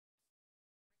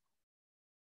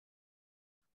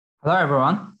Hello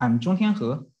everyone, I'm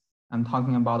Zhongtian. I'm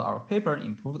talking about our paper,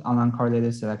 Improved Online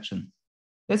Correlated Selection.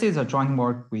 This is a joint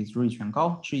work with Ruiquan,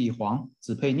 Zhiyi, Huang,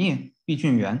 Zipei,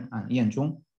 Bijun, Yuan, and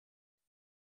Zhong.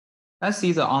 Let's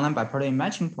see the online bipartite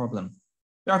matching problem.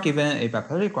 We are given a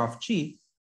bipartite graph G,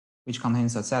 which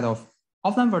contains a set of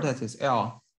offline vertices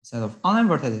L, a set of online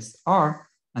vertices R,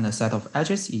 and a set of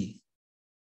edges E.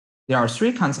 There are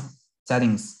three kinds of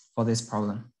settings for this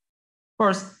problem.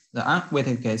 First, the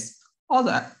unweighted case, all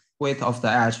the weight of the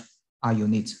edge are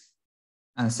unique.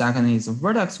 And second is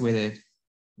vertex weighted,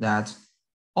 that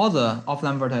all the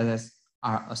offline vertices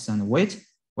are assigned weight,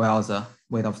 while the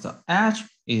weight of the edge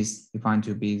is defined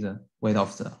to be the weight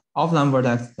of the offline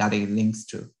vertex that it links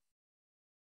to.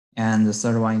 And the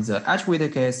third one is the edge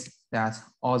weighted case, that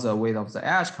all the weight of the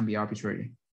edge can be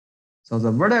arbitrary. So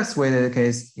the vertex weighted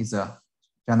case is a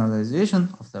generalization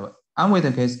of the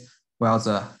unweighted case, while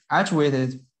the edge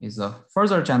weighted is a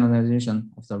further generalization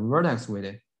of the vertex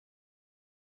weighted.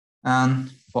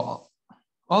 And for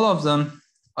all of them,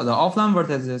 the offline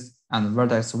vertices and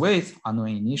vertex weights are known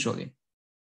initially,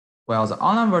 while the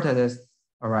online vertices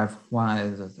arrive one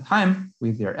at a time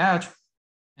with their edge,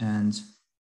 and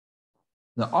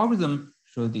the algorithm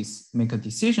should make a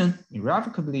decision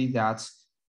irrevocably that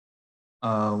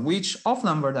which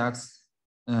offline vertex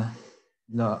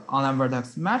the online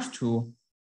vertex match to,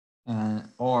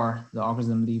 or the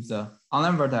algorithm leaves the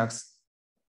online vertex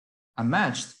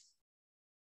unmatched.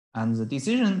 And the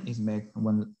decision is made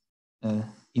when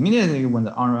immediately when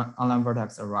the online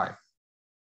vertex arrive.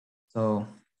 So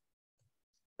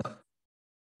the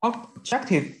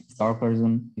objective of the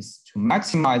algorithm is to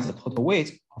maximize the total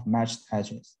weight of matched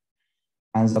edges.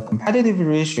 And the competitive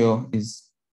ratio is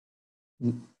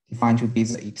defined to be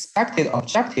the expected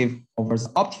objective over the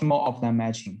optimal offline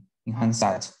matching in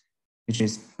hindsight, which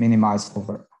is minimized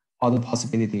over all the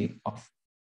possibility of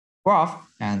graph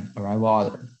and arrival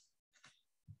order.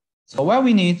 So why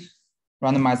we need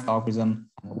randomized algorithm,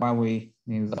 and why we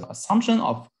need the assumption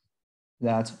of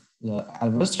that the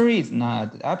adversary is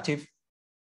non-adaptive.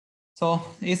 So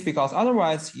it's because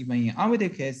otherwise, even in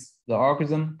unweighted case, the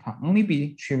algorithm can only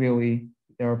be trivially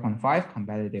 0.5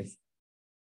 competitive.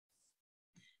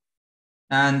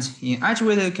 And in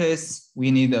edge-weighted case,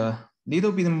 we need a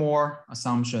little bit more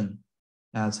assumption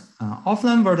that an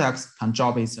offline vertex can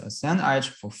drop its assigned edge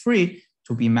for free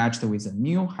to be matched with a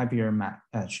new happier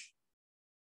edge.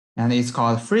 And it's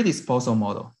called free disposal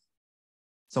model.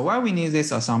 So why we need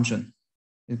this assumption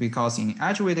is because in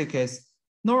edge-weighted case,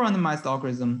 no randomized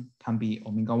algorithm can be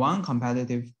omega-1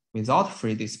 competitive without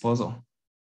free disposal.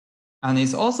 And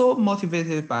it's also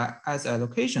motivated by edge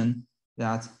allocation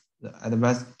that the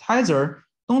advertiser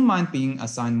don't mind being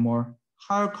assigned more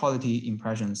higher quality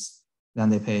impressions than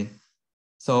they paid.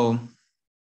 So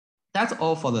that's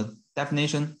all for the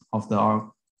definition of the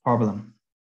problem.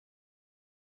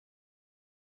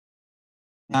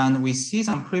 And we see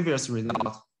some previous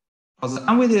results. For the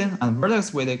unweighted and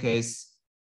vertex weighted case,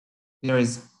 there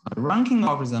is a ranking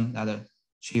algorithm that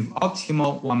achieves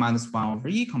optimal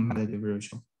 1-1/E competitive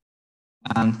ratio.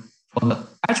 And for the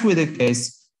edge weighted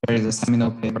case, there is a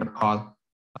seminal paper called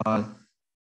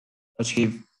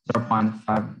achieve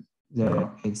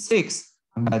 0.5086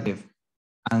 competitive.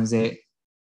 And they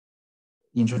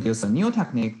introduce a new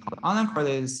technique called online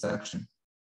correlated selection,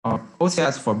 or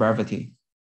OCS for brevity.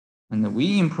 And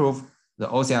we improve the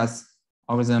OCS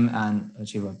algorithm and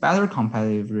achieve a better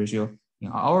competitive ratio in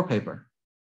our paper.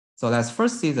 So let's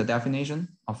first see the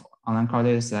definition of online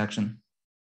correlated selection.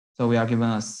 So we are given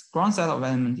a ground set of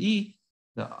element E.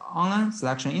 The online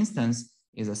selection instance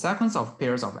is a sequence of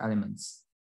pairs of elements.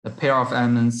 The pair of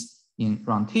elements in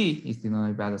round T is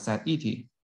denoted by the set ET.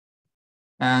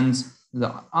 And the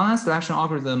online selection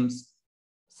algorithms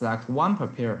select one per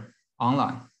pair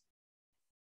online.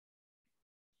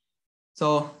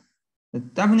 So the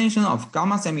definition of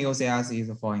gamma semi-OCS is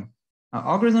the following. An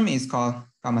algorithm is called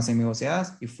gamma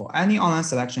semi-OCS if for any online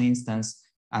selection instance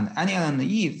and any element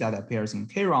E that appears in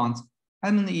K rounds,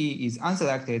 element E is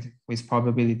unselected with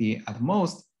probability at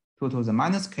most 2 to the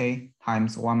minus K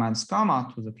times 1 minus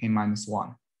gamma to the K minus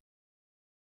 1.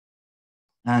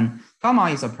 And gamma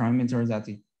is a parameter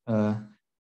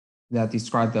that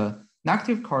describes the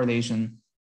negative correlation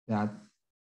that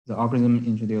the algorithm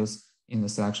introduced in the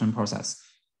selection process.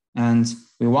 And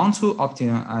we want to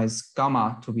optimize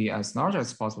gamma to be as large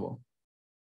as possible.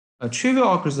 A trivial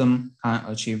algorithm can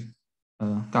achieve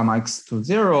gamma x to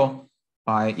 0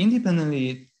 by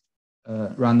independently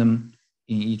random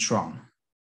in each round.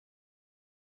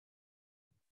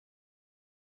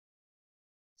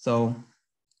 So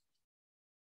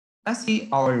let's see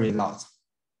our results.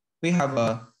 We have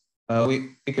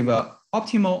we give a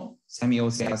optimal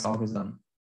semi-OCS algorithm.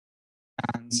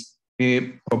 And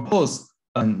we propose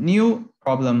a new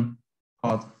problem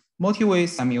called multi-way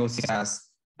semi-OCS,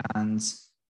 and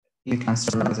it can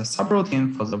serve as a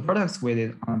subroutine for the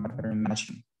vertex-weighted unbipartite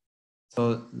matching.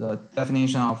 So the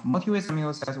definition of multi-way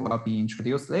semi-OCS will be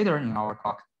introduced later in our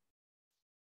talk.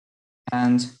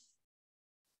 And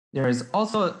there is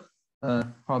also a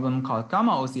problem called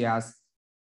gamma OCS,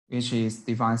 which is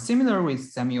defined similar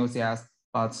with semi-OCS,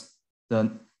 but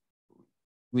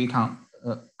we can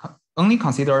only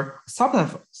consider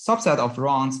subset of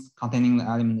rounds containing the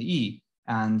element E,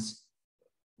 and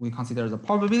we consider the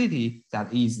probability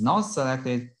that E is not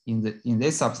selected in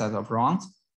this subset of rounds,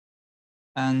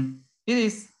 and it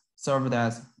is served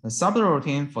as a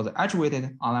subroutine for the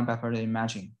edge-weighted online bipartite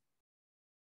matching.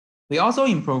 We also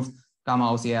improved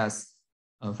gamma OCS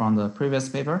from the previous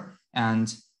paper,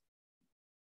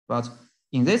 but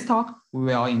in this talk, we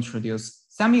will introduce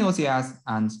semi-OCS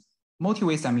and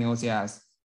multi-way semi-OCS.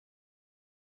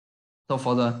 So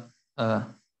for the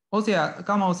gamma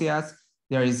OCS,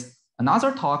 there is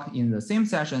another talk in the same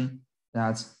session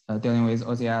that's dealing with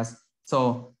OCS.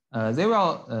 So they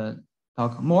will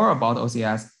talk more about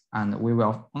OCS, and we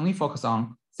will only focus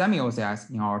on semi-OCS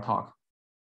in our talk.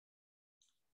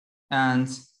 And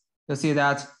you see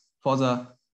that for the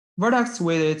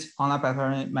vertex-weighted online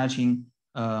bipartite matching,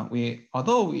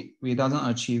 although we doesn't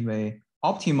achieve a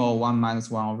optimal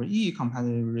 1-1/E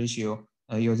competitive ratio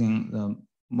using the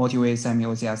multi-way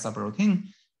semi-OCS subroutine,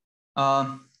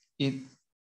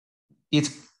 it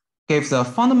gives a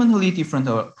fundamentally different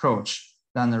approach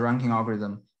than the ranking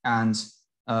algorithm, and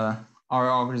our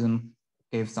algorithm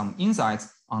gave some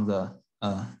insights on the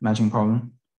matching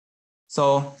problem.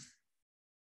 So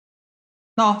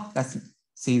now let's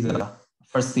see the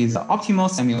optimal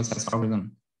semi-OCS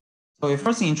algorithm. So we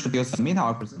first introduce a meta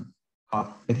algorithm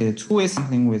called two-way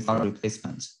sampling without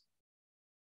replacement.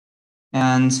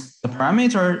 And the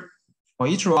parameter for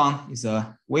each round is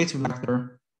a weight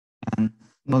vector. And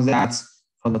note that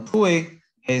for the two-way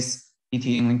case, ET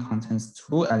only contains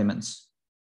 2 elements.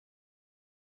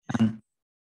 And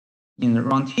in the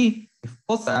round T, if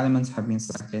both the elements have been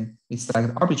selected, we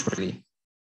select arbitrarily.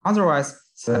 Otherwise,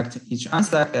 select each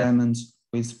unselected element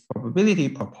with probability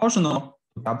proportional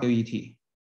to WET.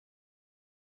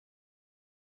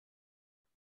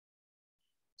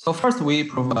 So first, we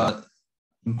prove an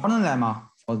important lemma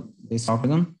for this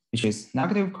algorithm, which is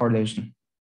negative correlation.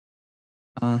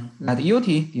 Let UT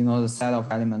denote the set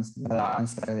of elements that are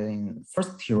unselected in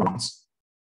first T rounds.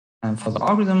 And for the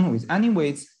algorithm with any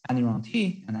weights, any round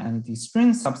T, and any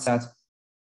discrete subset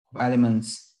of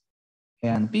elements A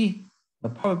and B, the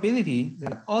probability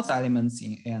that all the elements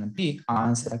in A and B are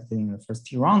unselected in the first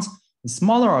T rounds is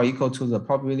smaller or equal to the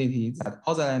probability that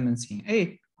all the elements in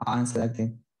A are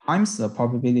unselected times the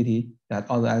probability that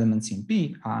all the elements in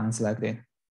B are unselected.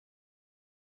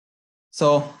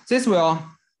 So this will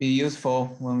be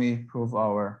useful when we prove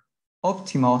our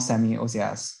optimal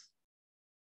semi-OCS.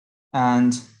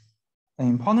 And an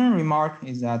important remark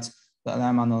is that the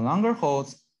lemma no longer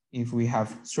holds if we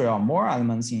have 3 or more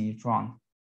elements in each round.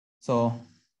 So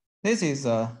this is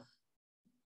a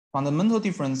fundamental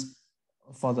difference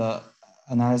for the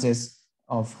analysis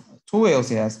of two-way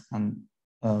OCS and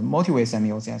multi-way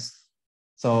semi-OCS.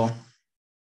 So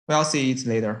we'll see it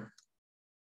later.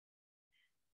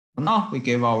 Now we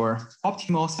give our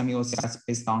optimal semi-OCS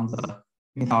based on the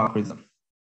meta algorithm.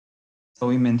 So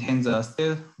we maintain the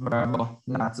state variable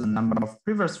that's the number of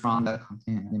previous round that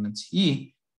contain element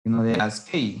E, denoted as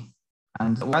KE,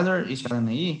 and whether each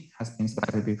element E has been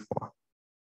selected before.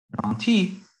 Round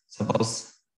T,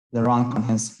 suppose the round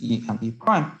contains E and E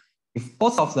prime. If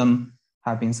both of them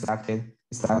have been selected,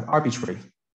 we select arbitrary.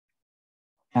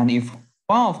 And if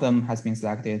one of them has been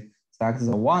selected, select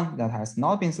the one that has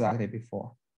not been selected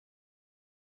before.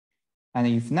 And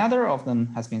if neither of them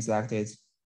has been selected,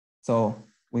 so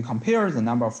we compare the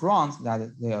number of rounds that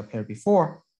they appeared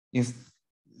before. If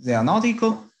they are not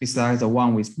equal, we select the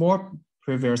one with more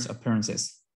previous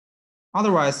appearances.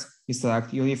 Otherwise, we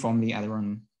select uniformly at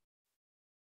random.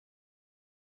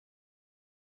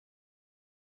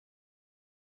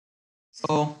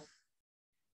 So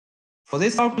for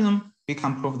this algorithm, we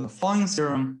can prove the following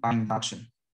theorem by induction.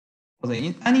 For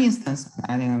any instance of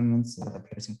any element that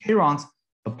appears in K rounds,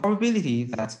 the probability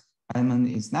that element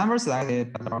is never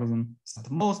selected by the algorithm is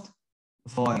at most the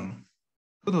following: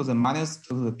 2 to the minus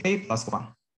 2 to the K plus 1.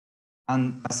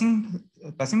 And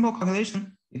by simple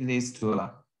calculation, it leads to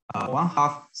a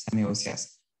 1/2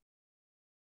 semi-OCS.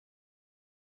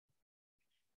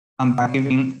 And by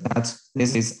giving that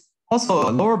this is also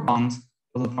a lower bound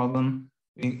for the problem,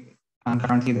 we can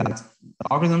guarantee that the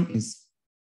algorithm is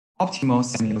optimal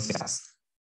semi-OCS.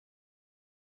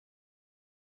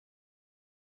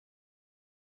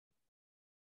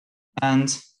 And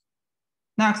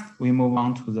next, we move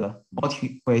on to the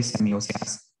multi-way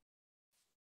semi-OCS.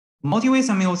 Multi-way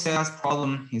semi-OCS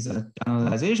problem is a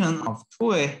generalization of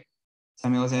two-way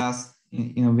semi-OCS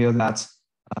in a view that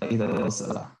it is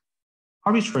an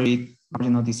arbitrary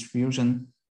marginal distribution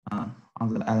on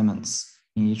the elements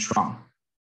in each round.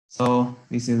 So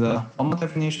this is a formal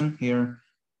definition here.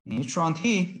 In each round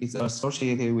T is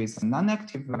associated with a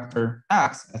non-negative vector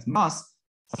x as mass,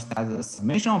 such that the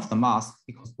summation of the mass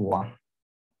equals to 1.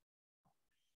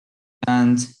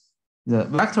 And the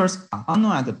vectors are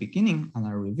unknown at the beginning and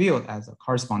are revealed at the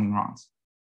corresponding rounds.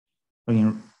 So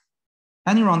in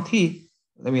any round T,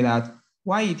 we let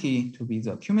YET to be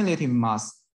the cumulative mass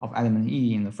of element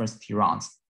E in the first T rounds,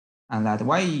 and let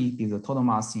YE be the total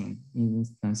mass in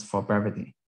instance for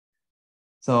brevity.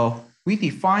 So we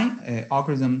define an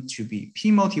algorithm to be P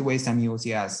multi-way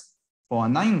semi-OCS for a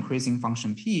non-increasing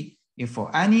function P if for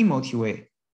any multi-way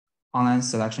online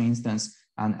selection instance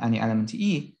and any element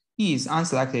E is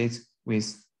unselected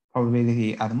with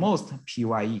probability at most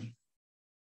PYE.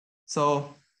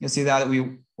 So you see that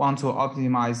we want to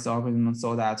optimize the algorithm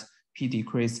so that P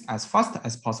decrease as fast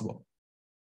as possible.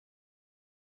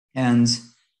 And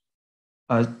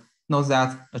note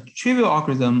that a trivial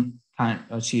algorithm can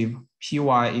achieve Py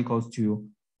equals to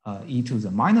e to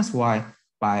the minus y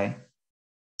by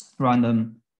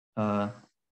random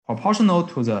proportional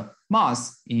to the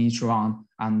mass in each round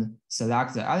and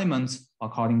select the elements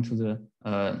according to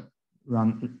the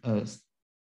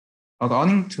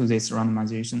according to this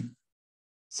randomization.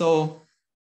 So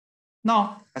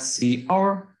now let's see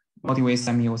our multi-way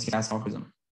semi-OCS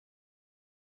algorithm.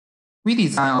 We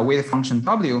design a weight function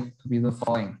W to be the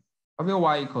following: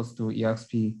 Wy equals to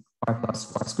exp y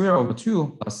plus y squared over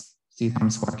 2 plus c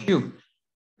times y cubed.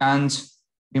 And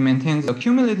we maintain the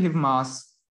cumulative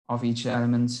mass of each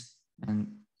element and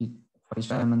for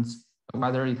each element,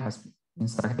 whether it has been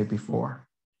selected before.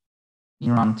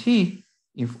 In round T,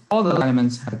 if all the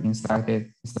elements have been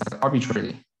selected, it's selected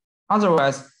arbitrarily.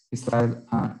 Otherwise, we select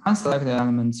an unselected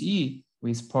element E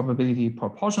with probability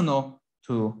proportional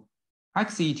to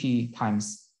XET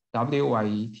times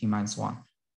WYE minus 1.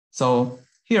 So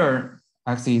here,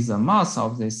 X is the mass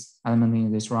of this element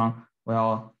in this round,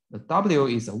 while the W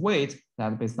is a weight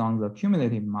that based on the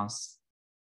cumulative mass.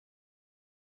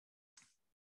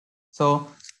 So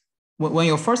when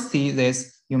you first see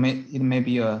this, it may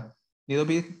be a little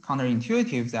bit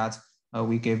counterintuitive that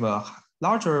we give a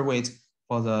larger weight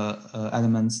for the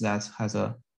elements that has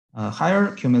a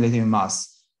higher cumulative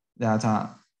mass that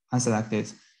are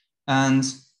unselected. And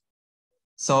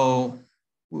so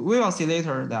we will see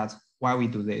later that why we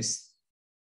do this.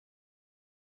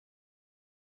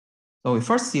 So we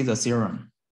first see the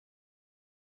theorem.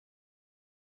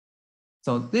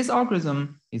 So this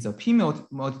algorithm is a P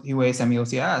multi-way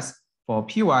semi-OCS for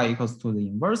Py equals to the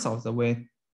inverse of the weight,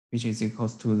 which is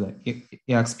equals to the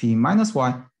exp minus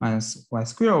y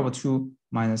squared over 2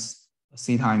 minus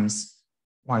c times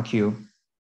y cubed.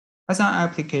 As an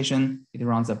application, it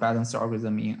runs a balanced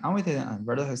algorithm in unweighted and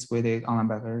vertex-weighted online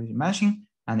biparity matching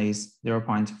and is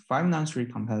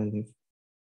 0.593 competitive.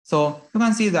 So you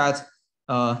can see that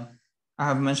I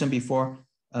have mentioned before,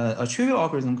 a trivial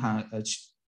algorithm can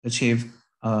achieve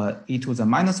e to the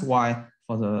minus y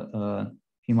for the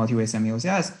P multi-way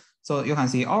semi-OCS. So you can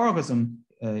see our algorithm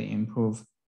improve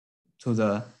to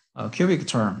the cubic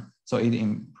term. So it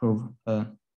improve.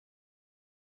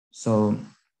 So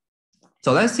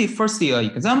let's see first an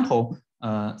example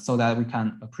so that we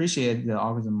can appreciate the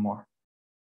algorithm more.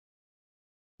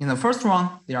 In the first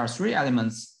one, there are 3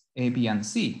 elements, A, B, and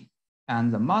C,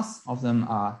 and the mass of them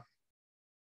are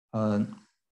 1/2,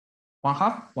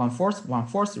 1/4,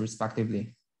 1/4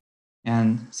 respectively.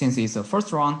 And since it's the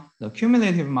first round, the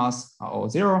cumulative mass are all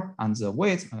 0 and the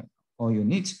weight are all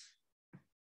unit.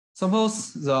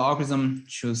 Suppose the algorithm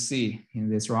choose C in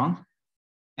this round.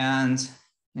 And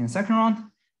in the second round,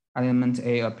 element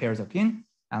A appears again,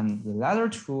 and the latter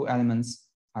 2 elements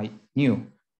are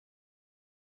new.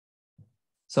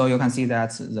 So you can see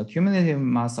that the cumulative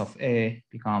mass of A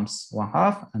becomes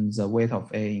 1/2 and the weight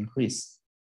of A increase.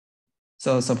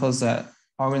 So suppose that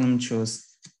algorithm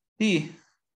choose D,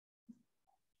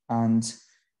 and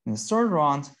in the third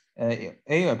round,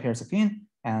 A appears again,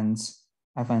 and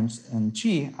F and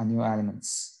G are new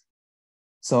elements.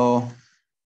 So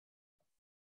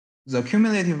the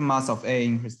cumulative mass of A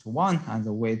increased to 1 and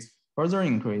the weight further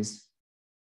increased.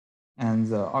 And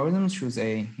the algorithm choose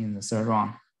A in the third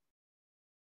round.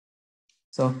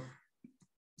 So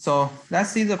let's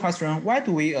see the question, why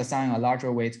do we assign a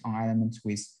larger weight on elements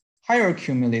with higher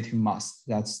cumulative mass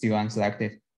that's still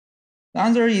unselected? The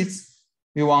answer is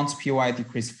we want py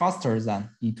decrease faster than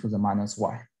e to the minus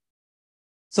y.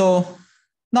 So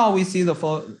now we see the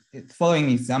following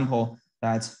example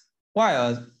that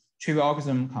while a trivial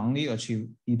algorithm can only achieve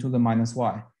e to the minus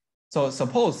y. So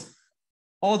suppose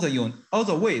all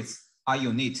the weights are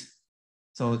unit.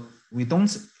 So we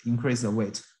don't increase the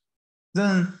weight.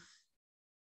 Then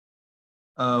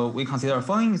we consider a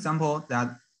following example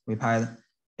that we pad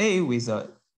A with a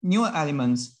new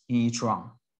element in each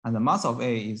round, and the mass of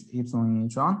A is epsilon in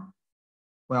each round,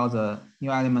 while the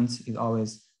new element has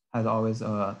always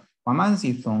 1 minus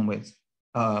epsilon weight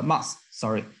mass.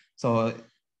 Sorry. So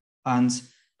and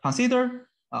consider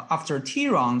after T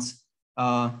rounds,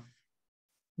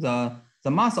 the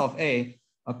mass of A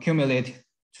accumulate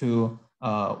to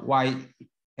YA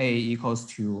equals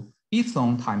to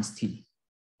epsilon times T.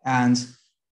 And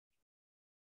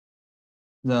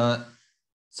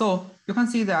so you can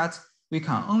see that we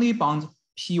can only bound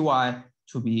Py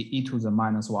to be e to the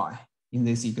minus y in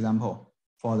this example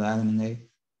for the element A.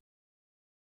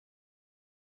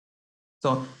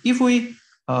 So if we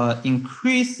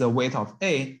increase the weight of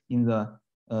A in the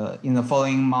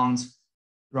following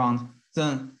round,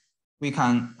 then we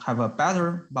can have a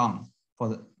better bound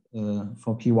for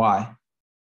Py.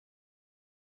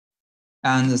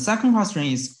 And the second question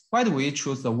is, why do we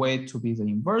choose the weight to be the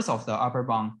inverse of the upper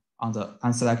bound on the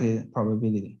unselected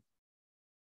probability?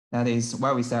 That is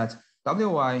why we set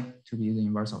Wy to be the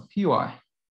inverse of Py.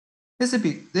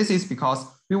 This is because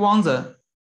we want to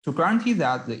guarantee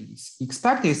that the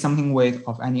expected sampling weight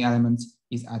of any element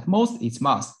is at most its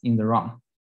mass in the round.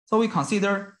 So we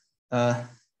consider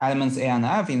elements A and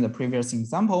F in the previous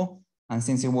example, and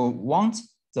since we want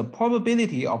the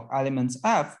probability of element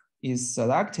F is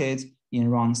selected in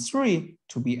round 3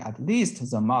 to be at least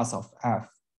the mass of F,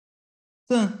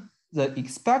 then the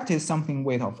expected sampling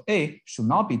weight of A should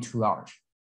not be too large.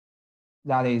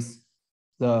 That is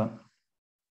the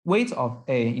weight of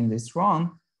A in this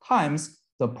round times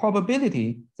the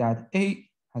probability that A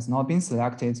has not been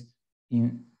selected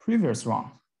in previous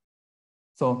round.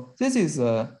 So this is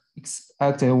the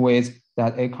expected weight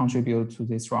that A contributes to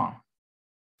this round.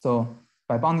 So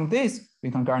by bounding this,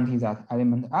 we can guarantee that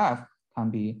element F can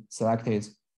be selected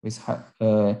with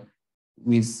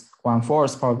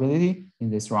 1/4 probability in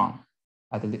this round,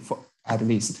 at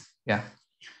least. Yeah.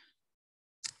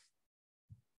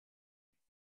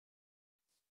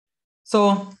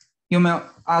 So you may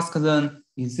ask then,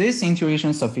 is this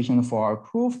intuition sufficient for our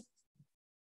proof?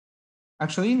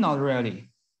 Actually, not really.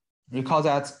 Recall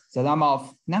that the lemma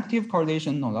of negative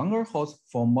correlation no longer holds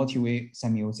for multi-way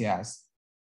semi-OCS.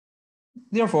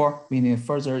 Therefore, we need to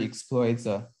further exploit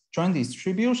the joint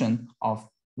distribution of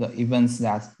the events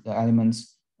that the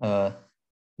elements are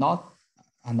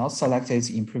not selected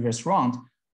in previous round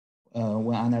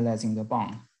when analyzing the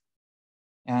bound.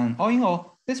 And all in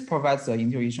all, this provides the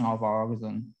intuition of our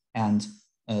algorithm, and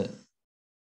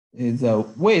the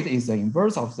weight is the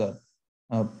inverse of the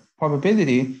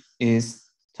probability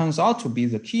turns out to be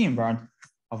the key invariant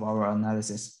of our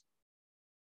analysis.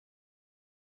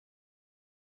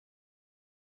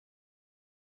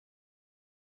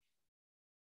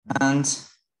 And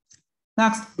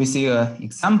next, we see an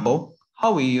example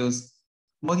how we use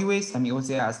multi-way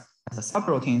semi-OCS as a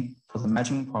subroutine for the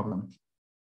matching problem.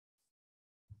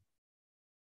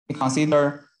 We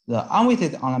consider the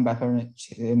unweighted online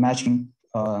backpairing matching,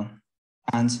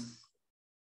 and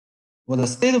well, the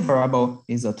state variable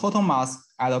is the total mass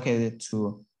allocated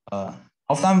to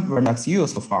offline vertex U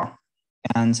so far.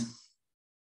 And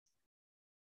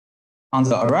on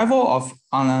the arrival of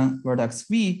online vertex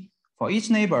V, for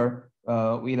each neighbor,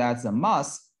 we let the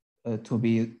mass to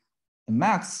be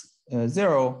max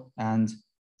 0 and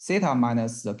theta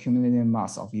minus the cumulative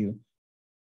mass of U.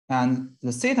 And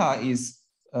the theta is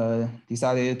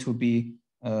decided to be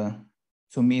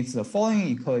to meet the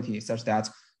following equality such that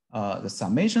the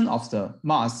summation of the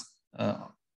mass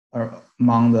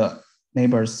among the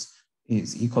neighbors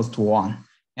is equals to 1.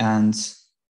 And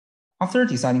after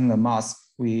deciding the mass,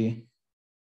 we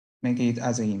make it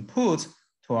as an input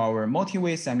to our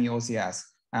multi-way semi-OCS,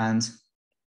 and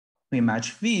we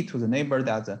match V to the neighbor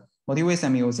that the multi-way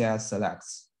semi-OCS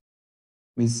selects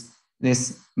with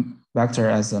this vector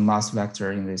as a mass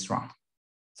vector in this round.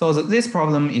 So this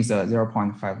problem is a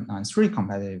 0.593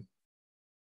 competitive.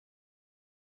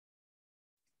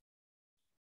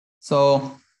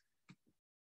 So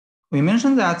we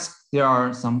mentioned that there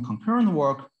are some concurrent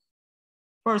work.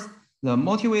 First, the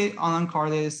multi-way online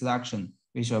correlated selection,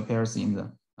 which appears in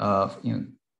the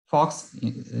FOCS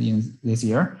in this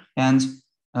year, and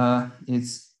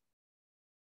it's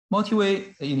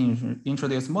multi-way, it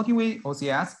introduced multi-way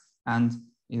OCS, and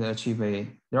it achieved a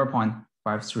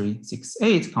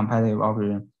 0.5368 competitive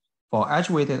algorithm for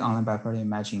edge-weighted online bipartite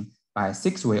matching by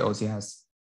 6-way OCS.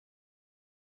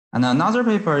 And another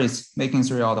paper is making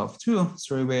 3 out of 2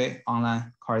 3-way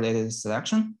online correlated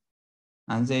selection.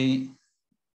 And they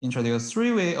introduced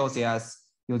 3-way OCS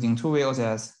using 2-way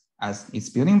OCS as its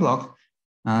building block,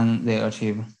 and they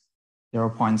achieve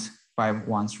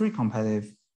 0.513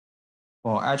 competitive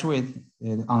for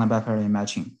edge-weighted online bipartite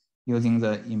matching using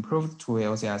the improved 2-way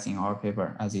OCS in our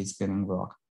paper as its building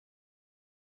block.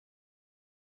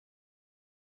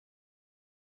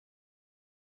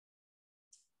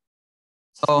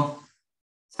 So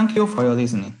thank you for your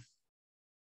listening.